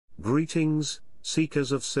Greetings,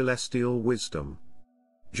 seekers of celestial wisdom.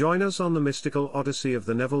 Join us on the mystical odyssey of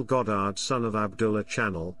the Neville Goddard son of Abdullah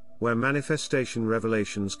channel, where manifestation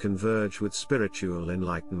revelations converge with spiritual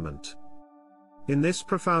enlightenment. In this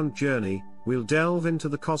profound journey, we'll delve into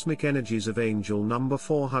the cosmic energies of angel number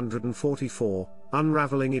 444,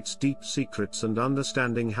 unraveling its deep secrets and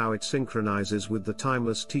understanding how it synchronizes with the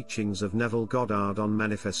timeless teachings of Neville Goddard on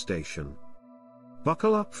manifestation.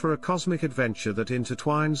 Buckle up for a cosmic adventure that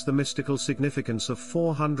intertwines the mystical significance of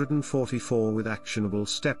 444 with actionable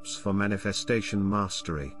steps for manifestation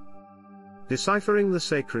mastery. Deciphering the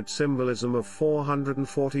sacred symbolism of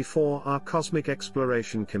 444, our cosmic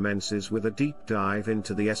exploration commences with a deep dive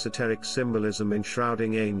into the esoteric symbolism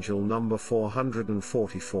enshrouding angel number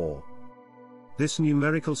 444. This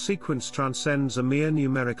numerical sequence transcends a mere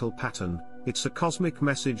numerical pattern. It's a cosmic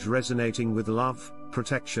message resonating with love,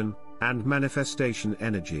 protection, and manifestation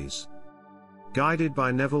energies. Guided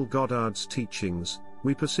by Neville Goddard's teachings,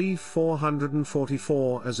 we perceive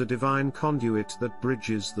 444 as a divine conduit that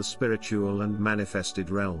bridges the spiritual and manifested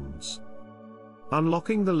realms.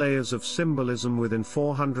 Unlocking the layers of symbolism within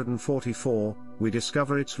 444, we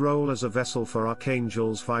discover its role as a vessel for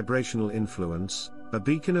archangels' vibrational influence, a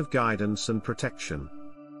beacon of guidance and protection.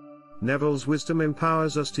 Neville's wisdom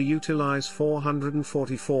empowers us to utilize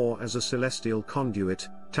 444 as a celestial conduit,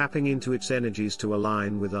 tapping into its energies to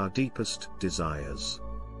align with our deepest desires.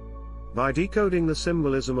 By decoding the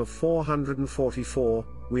symbolism of 444,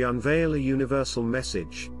 we unveil a universal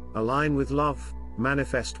message: align with love,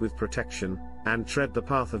 manifest with protection, and tread the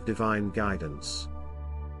path of divine guidance.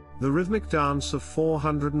 The rhythmic dance of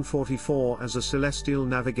 444 as a celestial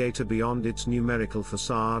navigator beyond its numerical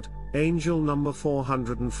facade, angel number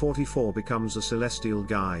 444 becomes a celestial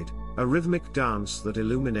guide, a rhythmic dance that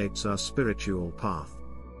illuminates our spiritual path.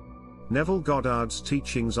 Neville Goddard's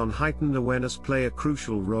teachings on heightened awareness play a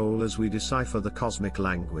crucial role as we decipher the cosmic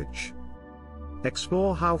language.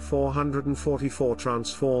 Explore how 444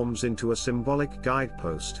 transforms into a symbolic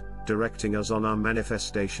guidepost, directing us on our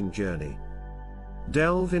manifestation journey.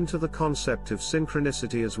 Delve into the concept of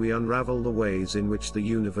synchronicity as we unravel the ways in which the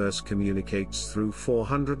universe communicates through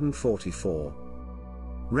 444.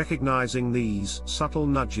 Recognizing these subtle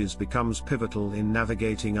nudges becomes pivotal in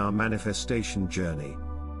navigating our manifestation journey.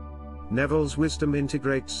 Neville's wisdom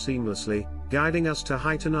integrates seamlessly, guiding us to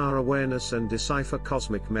heighten our awareness and decipher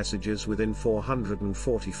cosmic messages within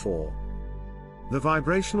 444. The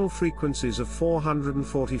vibrational frequencies of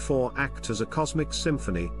 444 act as a cosmic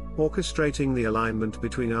symphony, orchestrating the alignment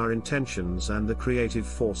between our intentions and the creative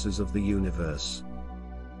forces of the universe.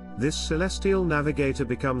 This celestial navigator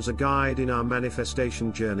becomes a guide in our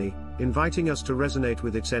manifestation journey, inviting us to resonate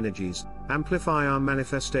with its energies, amplify our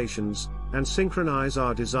manifestations, and synchronize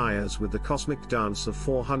our desires with the cosmic dance of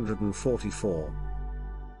 444.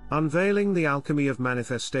 Unveiling the alchemy of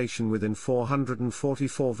manifestation within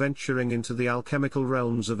 444. Venturing into the alchemical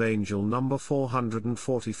realms of angel number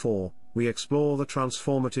 444, we explore the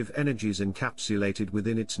transformative energies encapsulated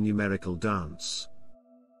within its numerical dance.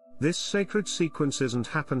 This sacred sequence isn't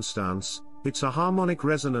happenstance, it's a harmonic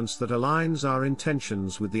resonance that aligns our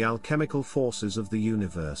intentions with the alchemical forces of the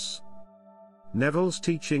universe. Neville's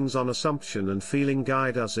teachings on assumption and feeling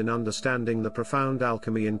guide us in understanding the profound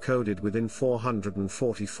alchemy encoded within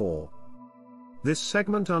 444. This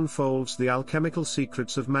segment unfolds the alchemical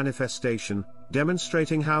secrets of manifestation,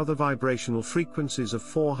 demonstrating how the vibrational frequencies of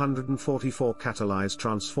 444 catalyze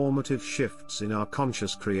transformative shifts in our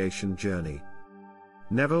conscious creation journey.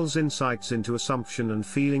 Neville's insights into assumption and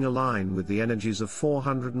feeling align with the energies of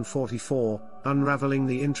 444, unraveling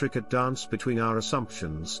the intricate dance between our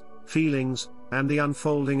assumptions, feelings, and the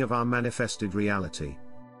unfolding of our manifested reality.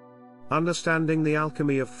 Understanding the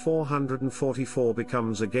alchemy of 444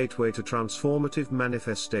 becomes a gateway to transformative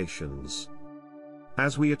manifestations.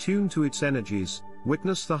 As we attune to its energies,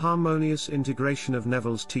 witness the harmonious integration of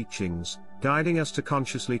Neville's teachings, guiding us to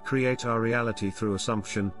consciously create our reality through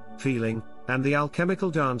assumption, feeling, and the alchemical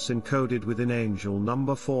dance encoded within angel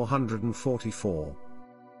number 444.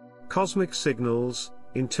 Cosmic signals,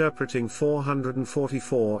 interpreting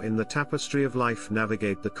 444 in the tapestry of life.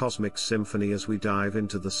 Navigate the cosmic symphony as we dive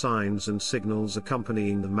into the signs and signals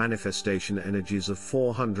accompanying the manifestation energies of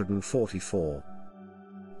 444.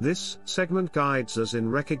 This segment guides us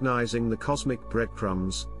in recognizing the cosmic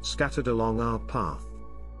breadcrumbs scattered along our path.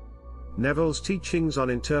 Neville's teachings on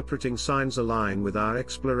interpreting signs align with our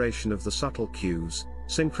exploration of the subtle cues,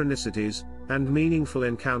 synchronicities, and meaningful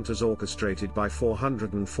encounters orchestrated by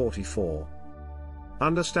 444.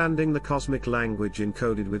 Understanding the cosmic language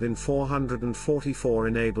encoded within 444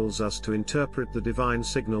 enables us to interpret the divine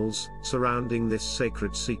signals surrounding this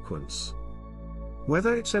sacred sequence.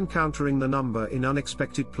 Whether it's encountering the number in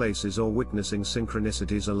unexpected places or witnessing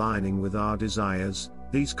synchronicities aligning with our desires,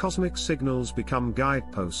 these cosmic signals become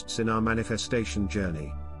guideposts in our manifestation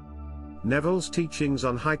journey. Neville's teachings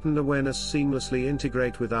on heightened awareness seamlessly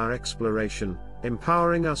integrate with our exploration,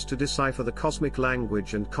 empowering us to decipher the cosmic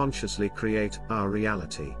language and consciously create our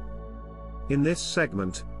reality. In this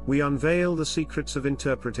segment, we unveil the secrets of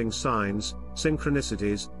interpreting signs,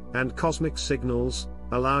 synchronicities, and cosmic signals,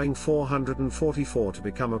 allowing 444 to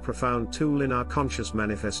become a profound tool in our conscious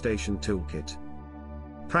manifestation toolkit.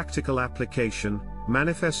 Practical application: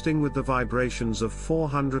 manifesting with the vibrations of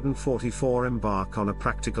 444. Embark on a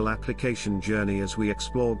practical application journey as we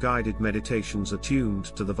explore guided meditations attuned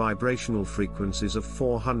to the vibrational frequencies of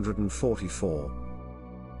 444.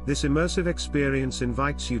 This immersive experience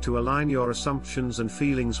invites you to align your assumptions and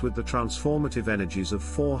feelings with the transformative energies of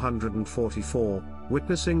 444,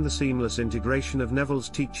 witnessing the seamless integration of Neville's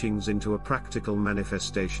teachings into a practical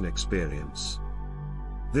manifestation experience.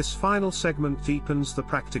 This final segment deepens the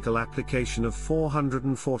practical application of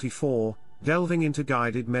 444, delving into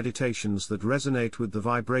guided meditations that resonate with the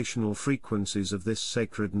vibrational frequencies of this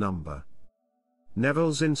sacred number.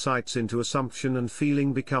 Neville's insights into assumption and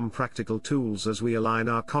feeling become practical tools as we align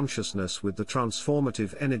our consciousness with the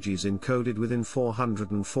transformative energies encoded within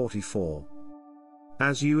 444.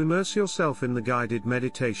 As you immerse yourself in the guided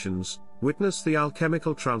meditations, witness the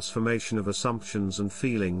alchemical transformation of assumptions and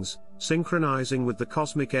feelings, synchronizing with the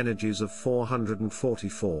cosmic energies of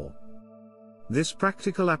 444. This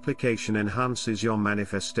practical application enhances your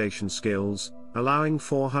manifestation skills, allowing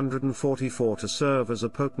 444 to serve as a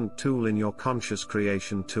potent tool in your conscious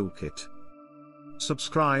creation toolkit.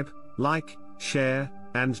 Subscribe, like, share,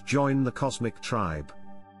 and join the cosmic tribe.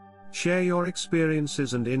 Share your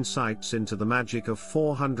experiences and insights into the magic of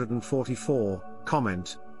 444,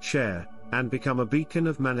 comment, share, and become a beacon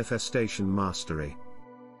of manifestation mastery.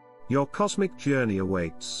 Your cosmic journey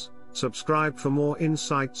awaits. Subscribe for more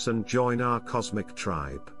insights and join our cosmic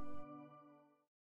tribe.